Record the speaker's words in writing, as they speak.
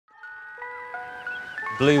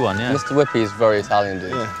blue one, yeah. Mr. Whippy is very Italian,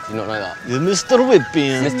 dude. Yeah. Do you not know that? Mr.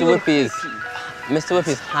 Whippy. Mr. Whippy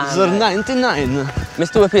is They're handmade. 99.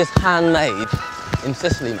 Mr. Whippy is handmade in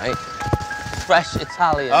Sicily, mate. Fresh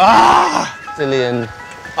Italian. Sicilian.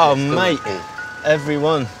 Oh, Mr. mate. Whippy.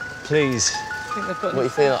 Everyone, please. What are you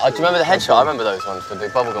feeling? Do you remember the headshot? I remember those ones with the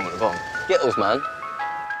bubblegum at the bottom. Skittles, man.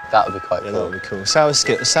 That would be quite Yeah, cool. that would be cool. Sour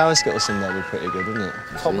Skittles in there would be pretty good, wouldn't it?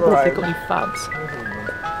 Top right. Pick up any fads.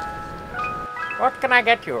 What can I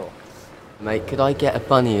get you? Mate, could I get a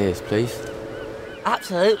bunny ears, please?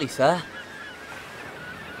 Absolutely, sir.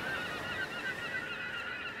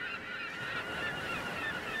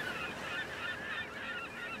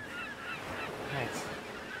 Thanks.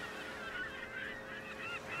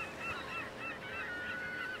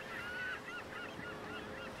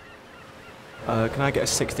 Can I get a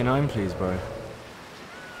 69, please, bro?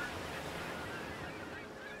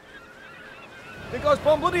 Think I was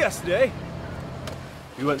born bloody yesterday?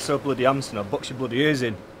 You weren't so bloody Amston, I'd box your bloody ears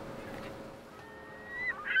in.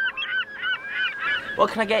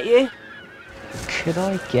 What can I get you? Could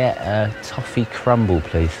I get a toffee crumble,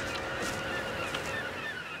 please?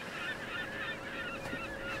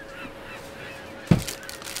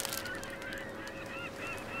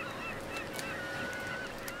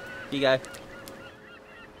 Here you go.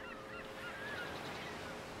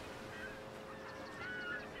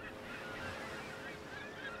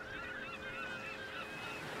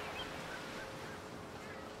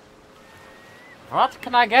 What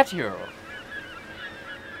can I get you?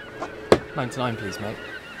 99, please, mate.